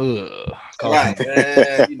yourself? Right.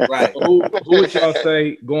 Right. Who would y'all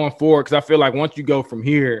say going forward? Because I feel like once you go from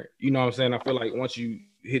here, you know what I'm saying? I feel like once you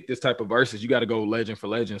hit this type of verses, you got to go legend for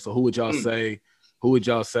legend. So who would y'all say? Who would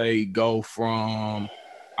y'all say go from?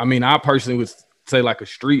 I mean, I personally would say like a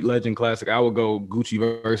street legend classic. I would go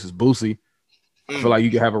Gucci versus Boosie. I feel like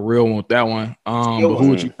you could have a real one with that one. But who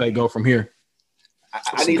would you say go from here?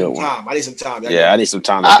 I need some time. I need some time. I need some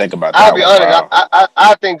time to think about that. I'll be honest.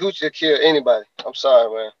 I think Gucci will kill anybody. I'm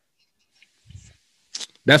sorry, man.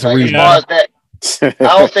 That's a reason. As far as that,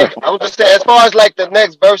 I don't think. I'm just saying. As far as like the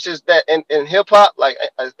next verses that in hip hop, like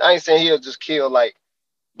I ain't saying he'll just kill like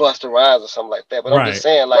Busta Rhymes or something like that. But I'm just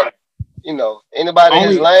saying like anybody in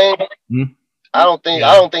his lane. I don't think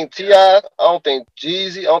T.I., I don't think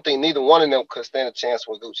Jeezy, I don't think neither one of them could stand a chance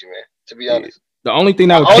with Gucci, man. To be honest. The only thing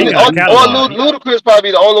that would Ludacris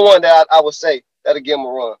probably the only one that I would say that'll give him a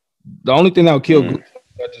run. The only thing that would kill Gucci,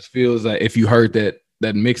 I just feels like if you heard that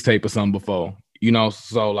mixtape or something before,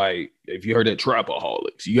 so like if you heard that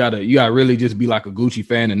Trapaholics, you gotta really just be like a Gucci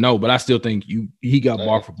fan and know. But I still think he got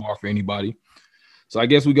bar for anybody. So I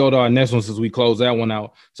guess we go to our next one since we close that one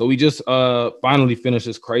out. So we just finally finished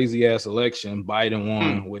this crazy ass election. Biden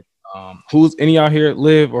won with who's any out here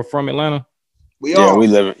live or from Atlanta? We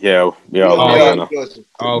live. We all Atlanta.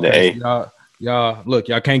 Okay, y'all look,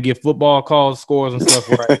 y'all can't get football calls, scores, and stuff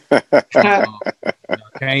right.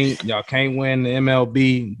 y'all can't win the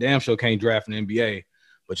MLB. Damn sure can't draft an NBA,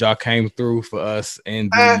 but y'all came through for us in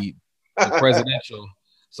the presidential.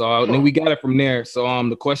 So then we got it from there. So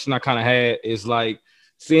the question I kind of had is like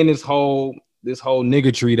seeing this whole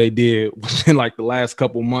niggatry they did within like the last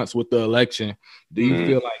couple months with the election. Do you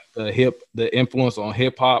feel like the influence on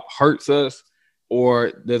hip hop hurts us,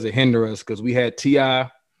 or does it hinder us? Because we had T.I.,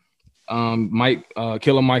 Mike,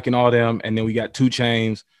 Killer Mike, and all them, and then we got 2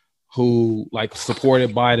 Chainz who like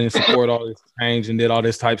supported Biden, supported all this change, and did all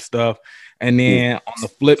this type stuff. And then on the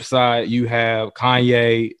flip side, you have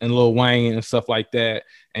Kanye and Lil Wayne and stuff like that.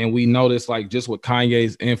 And we noticed like just with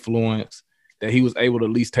Kanye's influence that he was able to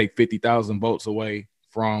at least take 50,000 votes away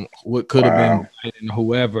from what could have been Biden,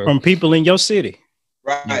 whoever. From people in your city.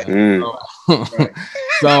 Right.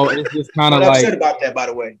 So it's just kind of like upset about that, by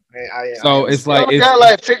the way. It's like it's got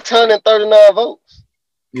like 639 votes.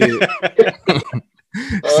 Yeah.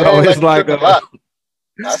 So it's like I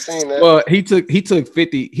seen that. Well, he took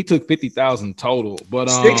 50,000 total, but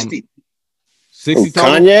 60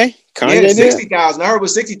 total? Kanye did 60,000. I heard it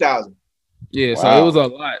was 60,000. Yeah, so it was a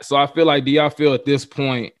lot. So I feel like, do y'all feel at this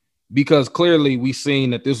point, because clearly we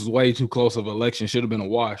seen that this was way too close of an election, should have been a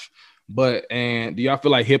wash. And do y'all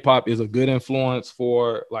feel like hip hop is a good influence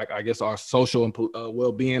for like I guess our social and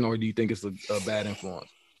well being, or do you think it's a bad influence?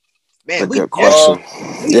 Man, good question.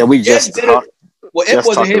 We just did it. Well, it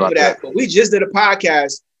wasn't him for that, but we just did a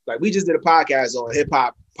podcast. Like we just did a podcast on hip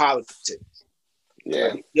hop politics.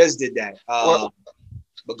 Yeah, we just did that. But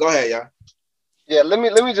go ahead, y'all. Yeah, let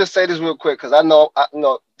me just say this real quick because I know,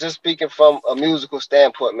 just speaking from a musical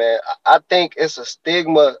standpoint, man, I think it's a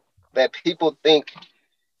stigma that people think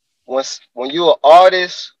when you're an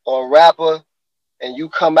artist or a rapper and you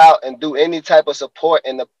come out and do any type of support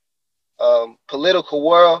in the political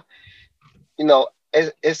world,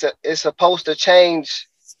 it's supposed to change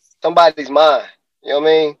somebody's mind. You know what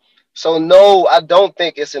I mean? So no, I don't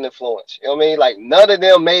think it's an influence. You know what I mean? Like none of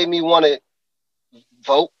them made me want to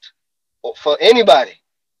vote for anybody.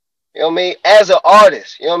 You know what I mean? As an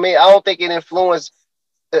artist, you know what I mean? I don't think it influenced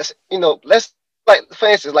this, you know, let's like for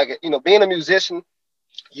instance, like you know, being a musician,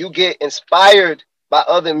 you get inspired by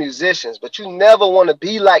other musicians, but you never want to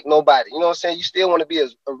be like nobody. You know what I'm saying? You still want to be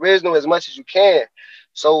as original as much as you can.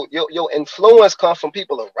 So your influence comes from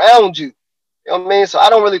people around you. You know what I mean? So I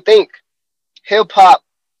don't really think hip hop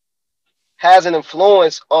has an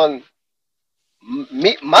influence on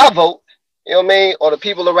me, my vote. You know what I mean? Or the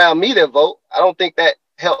people around me that vote. I don't think that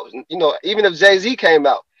helps. You know, even if Jay-Z came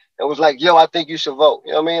out and was like, yo, I think you should vote.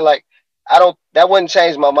 You know what I mean? Like, that wouldn't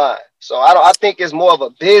change my mind. So I think it's more of a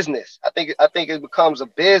business. I think it becomes a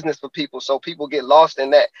business for people. So people get lost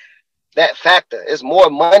in that factor. It's more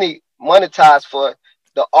money monetized for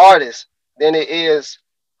the artist than it is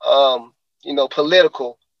you know,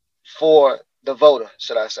 political for the voter,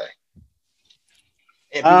 should I say.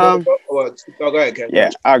 If you want to go ahead, Kevin. Yeah,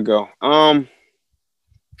 I'll go.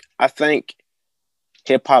 I think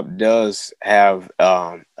hip hop does have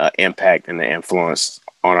an impact and an influence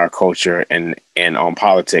on our culture and on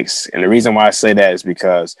politics. And the reason why I say that is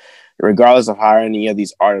because regardless of how any of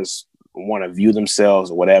these artists want to view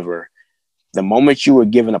themselves or whatever, the moment you were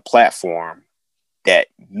given a platform that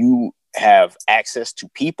you have access to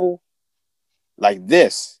people like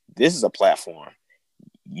this is a platform.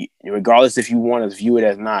 Regardless if you want to view it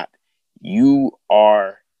as not, you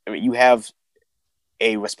have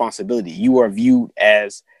a responsibility. You are viewed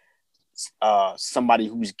as somebody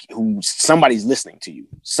who's somebody's listening to you.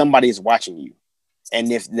 Somebody is watching you.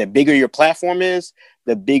 And if the bigger your platform is,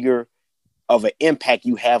 the bigger of an impact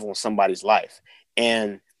you have on somebody's life.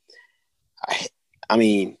 And I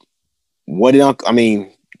mean,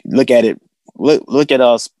 look at it. Look at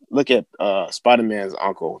us. Look at Spider-Man's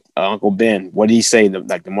uncle, Uncle Ben. What did he say?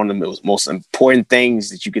 One of the most important things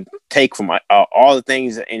that you could take from all the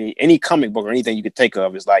things, any comic book or anything you could take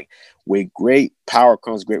of is like, with great power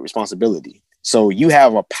comes great responsibility. So you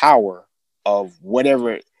have a power of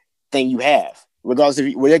whatever thing you have, regardless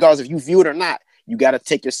if you view it or not. You got to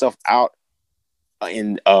take yourself out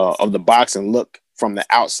of the box and look from the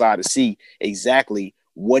outside to see exactly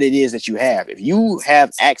what it is that you have. If you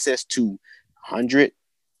have access to 100,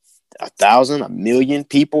 1,000, 1,000,000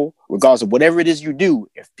 people, regardless of whatever it is you do,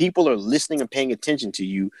 if people are listening and paying attention to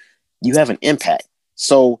you, you have an impact.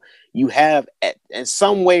 So you have, in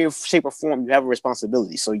some way, shape, or form, you have a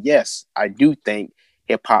responsibility. So yes, I do think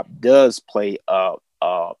hip hop does play a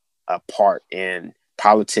part in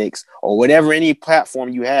politics or whatever, any platform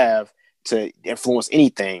you have to influence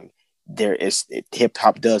anything. Hip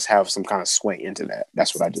hop does have some kind of sway into that.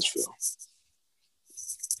 That's what I just feel.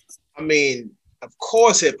 I mean, of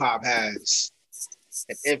course, hip hop has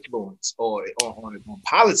an influence on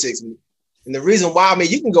politics, and the reason why, I mean,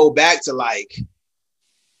 you can go back to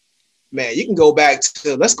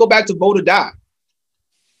let's go back to Vote or Die.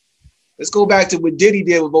 Let's go back to what Diddy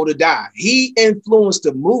did with Vote or Die. He influenced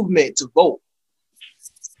the movement to vote.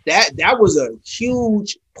 That was a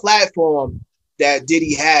huge platform that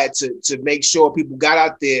Diddy had to make sure people got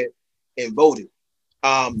out there and voted.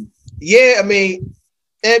 Yeah, I mean,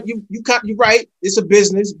 and you're right. It's a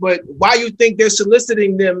business, but why you think they're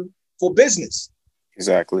soliciting them for business?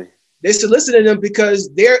 Exactly. They're soliciting them because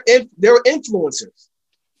they're influencers.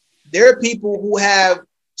 They're people who have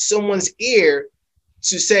someone's ear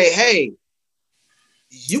to say, "Hey,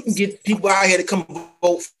 you can get people out here to come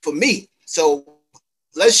vote for me. So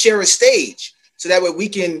let's share a stage so that way we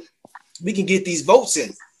can get these votes in."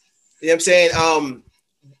 You know what I'm saying?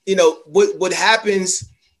 You know what happens.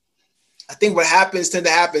 I think what tend to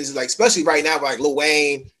happen is, like, especially right now, like Lil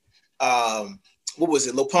Wayne, what was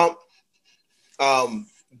it, Lil Pump?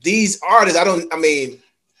 These artists, I don't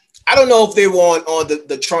know if they were on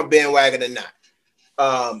the Trump bandwagon or not.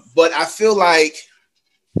 But I feel like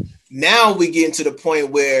now we get to the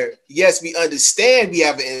point where, yes, we understand we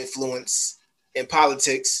have an influence in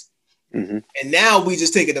politics. Mm-hmm. And now we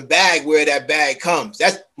just taking the bag where that bag comes.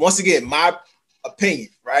 That's, once again, my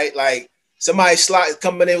opinion, right? Like, somebody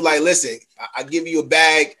coming in like, listen, I give you a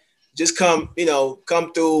bag, just come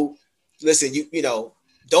through. Listen, you know,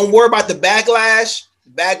 don't worry about the backlash.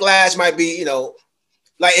 Backlash might be,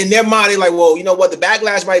 like, in their mind, they're like, well, you know what, the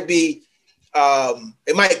backlash might be,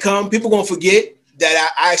 it might come. People gonna forget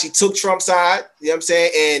that I actually took Trump's side. You know what I'm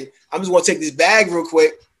saying? And I'm just gonna take this bag real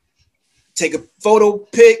quick, take a photo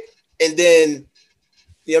pic, and then,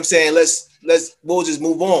 you know what I'm saying, we'll just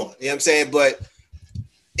move on. You know what I'm saying? But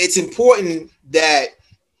it's important that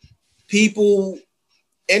people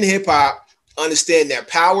in hip hop understand their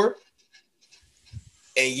power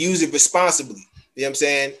and use it responsibly. You know what I'm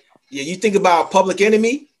saying? Yeah, you think about Public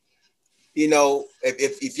Enemy,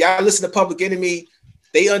 if y'all listen to Public Enemy,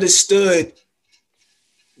 they understood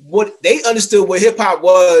what they understood what hip hop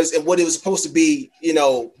was and what it was supposed to be, you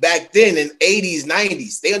know, back then in 80s,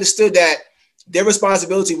 90s. They understood that their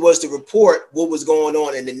responsibility was to report what was going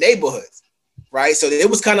on in the neighborhoods, right? So it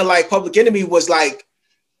was kind of like Public Enemy was like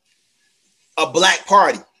a black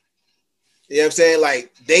party. You know what I'm saying?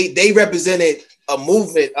 Like they represented a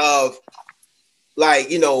movement of like,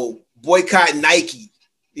 you know, boycott Nike,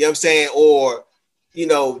 you know what I'm saying? Or, you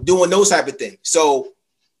know, doing those type of things. So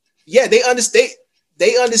yeah, they understand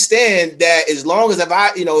that as long as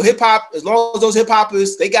hip hop, as long as those hip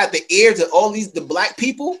hoppers, they got the ear to all the black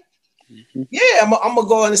people. Mm-hmm. Yeah, I'm gonna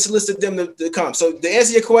go and solicit them to come. So to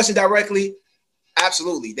answer your question directly,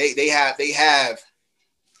 absolutely, they have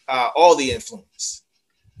all the influence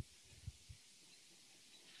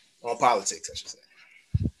on politics, I should say.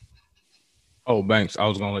 Oh, Banks, I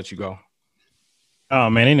was gonna let you go. Oh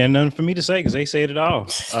man, ain't nothing for me to say because they said it all.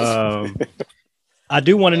 I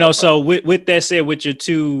do want to know. So with that said, with your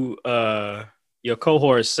two your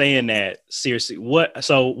cohorts saying that, seriously,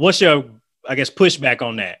 what's your, I guess, pushback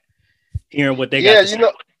on that? Hearing what they got.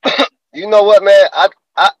 Yeah, you know what, man.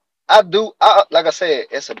 I do. Like I said,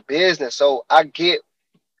 it's a business, so I get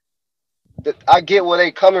where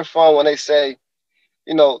they coming from when they say,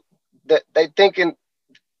 you know, that they thinking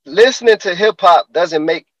listening to hip hop doesn't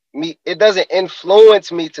make me. It doesn't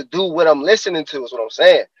influence me to do what I'm listening to. Is what I'm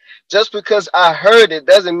saying. Just because I heard it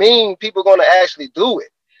doesn't mean people are going to actually do it.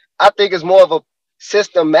 I think it's more of a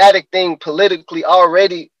systematic thing, politically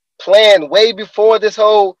already planned way before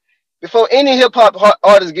before any hip hop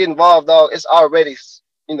artists get involved. Dog, it's already,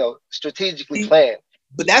 you know, strategically planned.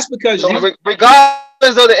 But that's because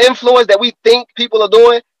regardless of the influence that we think people are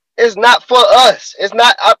doing, it's not for us. It's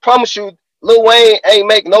not. I promise you, Lil Wayne ain't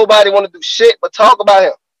make nobody want to do shit but talk about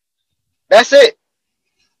him. That's it.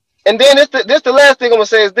 And then this the last thing I'm gonna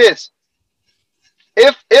say is this: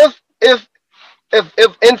 if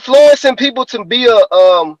influencing people to be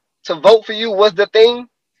to vote for you was the thing,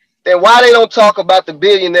 then why they don't talk about the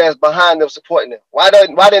billionaires behind them supporting them? Why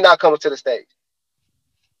they not coming to the stage?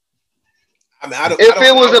 I mean, I'm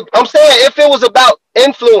saying if it was about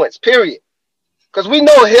influence, period, because we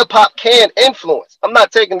know hip hop can influence. I'm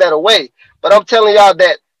not taking that away, but I'm telling y'all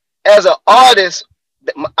that as an artist,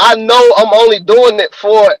 I know I'm only doing it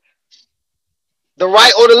for the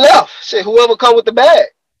right or the left. Shit, whoever come with the bag.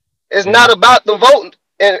 It's not about the voting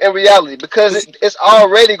in reality, because it's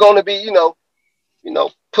already going to be, you know,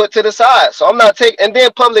 put to the side. So I'm not taking. And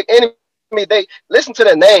then Public Enemy, they listen to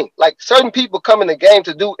their name. Like certain people come in the game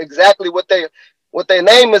to do exactly what their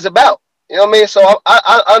name is about. You know what I mean? So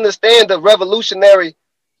I understand the revolutionary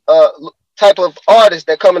type of artists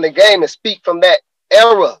that come in the game and speak from that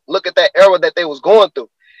era. Look at that era that they was going through.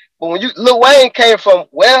 But when Lil Wayne came from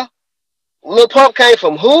where? Lil Pump came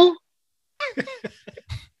from who?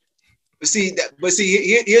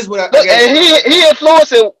 Here's what and he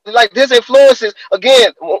influencing, like his influences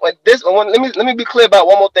again. Let me be clear about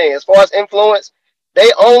one more thing. As far as influence,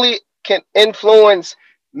 they only can influence.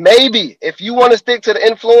 Maybe if you want to stick to the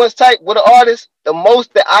influence type with an artist, the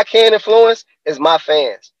most that I can influence is my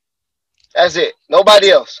fans. That's it. Nobody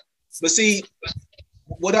else. But see,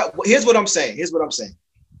 here's what I'm saying.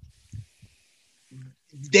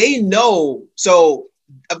 They know. So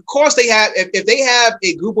of course they have. If they have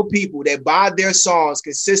a group of people that buy their songs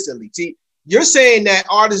consistently, see, you're saying that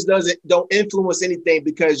artists don't influence anything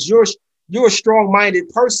because you're a strong-minded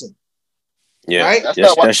person. Yeah, right. That's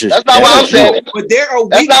not what I'm saying. But there are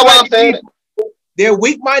There are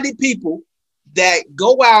weak-minded people that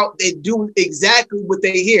go out and do exactly what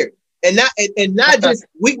they hear. And not just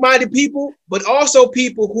weak-minded people, but also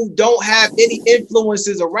people who don't have any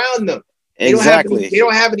influences around them. They don't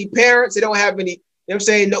have any parents. They don't have any. You know what I'm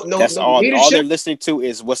saying? No. That's no all. leadership. All they're listening to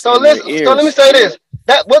is what's so in their ears. So let me say this.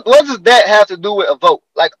 What does that have to do with a vote?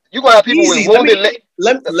 Like you gonna have people with wounded.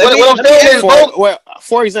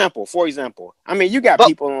 For example. I mean, you got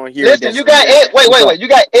people on here. Listen, you got wait. You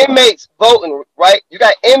got inmates voting, right? You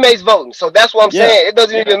got inmates voting. So that's what I'm saying. It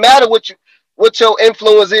doesn't even matter what your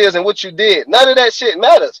influence is and what you did. None of that shit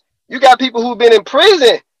matters. You got people who've been in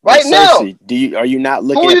prison right now. Are you not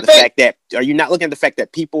looking at the fact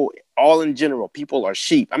that people, all in general, people are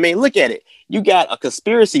sheep? I mean, look at it. You got a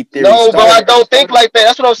conspiracy theory. No, bro, I don't think like that.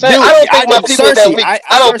 That's what I'm saying. Dude, I don't think my people that weak. I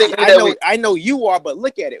don't think that weak. I know you are, but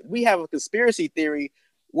look at it. We have a conspiracy theory.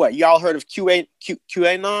 What, y'all heard of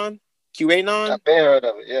QAnon? I've been heard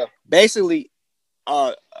of it, yeah. Basically,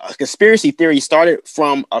 a conspiracy theory started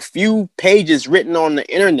from a few pages written on the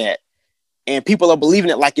internet, and people are believing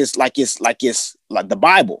it like it's like the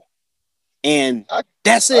Bible, and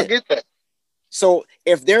that's it. I get that. So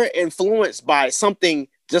if they're influenced by something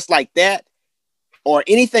just like that, or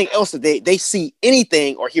anything else that they see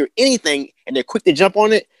anything or hear anything and they're quick to jump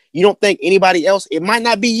on it, you don't think anybody else, it might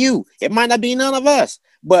not be you, it might not be none of us,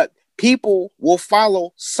 but people will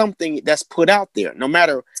follow something that's put out there, no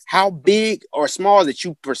matter how big or small that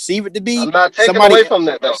you perceive it to be. I'm not taking away from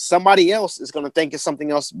that though. Somebody else is going to think it's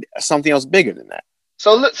something else bigger than that.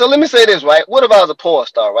 So let me say this, right? What if I was a porn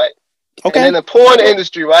star, right? Okay. And in the porn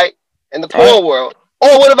industry, right? In the porn world.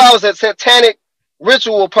 Or what if I was a satanic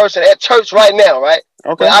ritual person at church right now, right?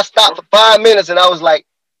 Okay. But I stopped for 5 minutes and I was like,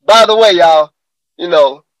 by the way, y'all, you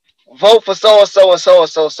know, vote for so-and-so and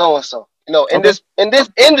so-and-so, so-and-so. You know, in this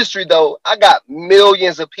industry though, I got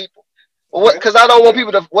millions of people. Because I don't want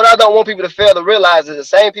people to fail to realize is the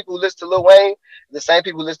same people who listen to Lil Wayne, the same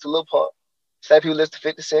people who listen to Lil Pump, same people who listen to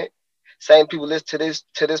 50 Cent, same people listen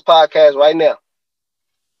to this podcast right now.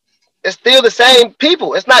 It's still the same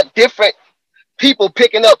people. It's not different people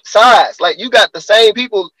picking up sides. Like you got the same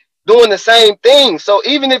people doing the same thing. So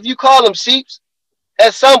even if you call them sheeps,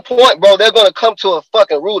 at some point, bro, they're gonna come to a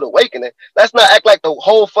fucking rude awakening. Let's not act like the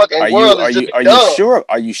whole fucking world is just dumb. You sure?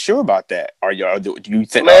 Are you sure about that? Do you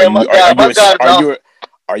think?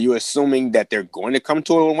 Are you assuming that they're going to come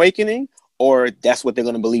to an awakening, or that's what they're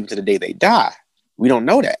going to believe to the day they die? We don't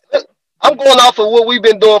know that. I'm going off of what we've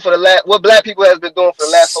been doing what black people has been doing for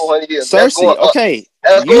the last 400 years. Cersei, okay,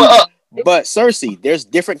 that's going up. But Cersei, there's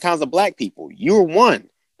different kinds of black people. You're one.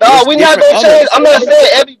 No, we're not gonna change. I'm not saying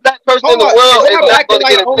every black person in the world is not gonna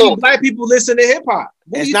get only influenced. Black people listen to hip hop.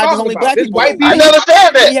 It's not just only black people. White people. I never said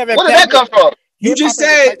that. Where did that come from? You just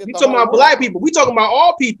said we talking about black people. We talking about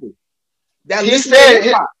all people that listen to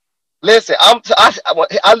hip hop. Listen, I'm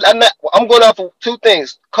going off of two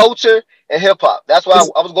things: culture and hip hop. That's why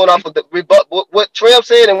I was going off of what Trev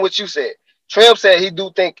said and what you said. Trev said he do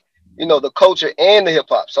think the culture and the hip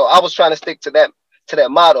hop. So I was trying to stick to that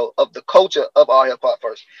motto of the culture of our hip hop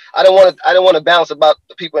first. I didn't want to bounce about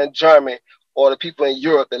the people in Germany or the people in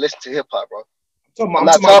Europe that listen to hip hop, bro. I'm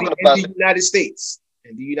not talking about the United States.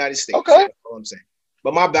 In the United States. Okay. That's all I'm saying.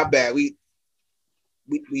 But my bad. We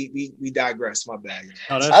digress. My bad.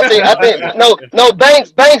 I think no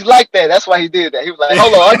Banks like that. That's why he did that. He was like,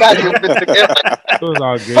 hold on, I got to get this together. It was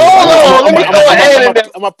all good. Hold on, let me go ahead and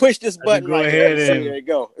I'm gonna push this button. Go ahead and there you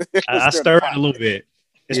go. I stirred a little bit.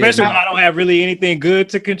 Especially when I don't have really anything good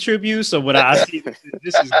to contribute. So when I see this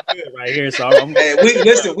is good right here. So I'm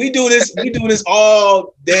we do this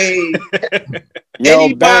all day.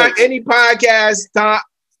 Any podcast time,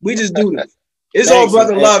 we just do this. It's all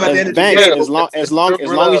brother love at the end of the day. As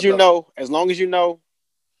long as you know,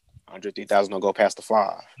 103,000 don't go past the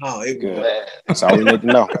 5. Oh, it's good. That's all we need to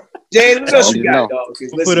know. James, what else you got, dog?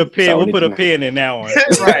 We'll put a pin in that one.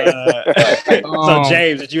 Right. So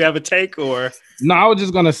James, did you have a take or? No, I was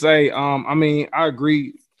just gonna say, I mean, I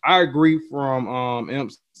agree from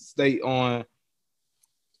Imp's state on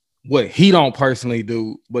what he don't personally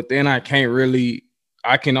do, but then I can only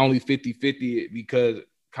 50-50 it because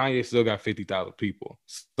Kanye still got 50,000 people.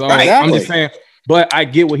 So exactly. I'm just saying, but I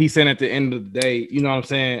get what he's saying at the end of the day. You know what I'm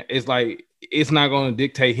saying? It's like, it's not going to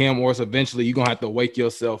dictate him, or it's eventually you're going to have to wake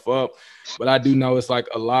yourself up. But I do know it's like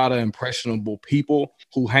a lot of impressionable people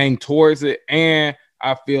who hang towards it. And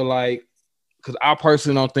I feel like, because I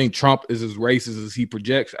personally don't think Trump is as racist as he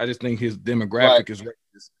projects. I just think his demographic is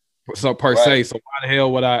racist. So per se, so why the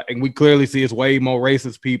hell would I? And we clearly see it's way more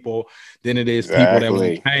racist people than it is people that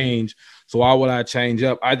would change. So why would I change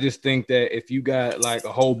up? I just think that if you got like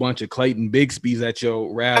a whole bunch of Clayton Bigsby's at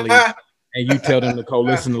your rally and you tell them to go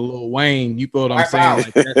listen to Lil Wayne, you feel what I'm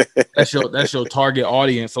saying? Like that's your target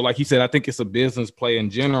audience. So like he said, I think it's a business play in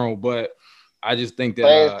general, but I just think that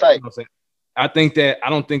you know what I'm saying? I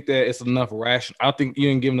don't think that it's enough rational. I think you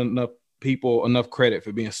ain't giving enough people enough credit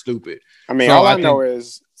for being stupid. I mean, all I know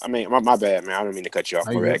is, my bad, man. I don't mean to cut you off.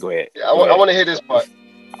 Go ahead. Yeah, I want to hear this part.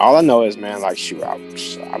 All I know is, man, like, shoot, I'm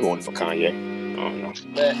voting for Kanye. I don't know.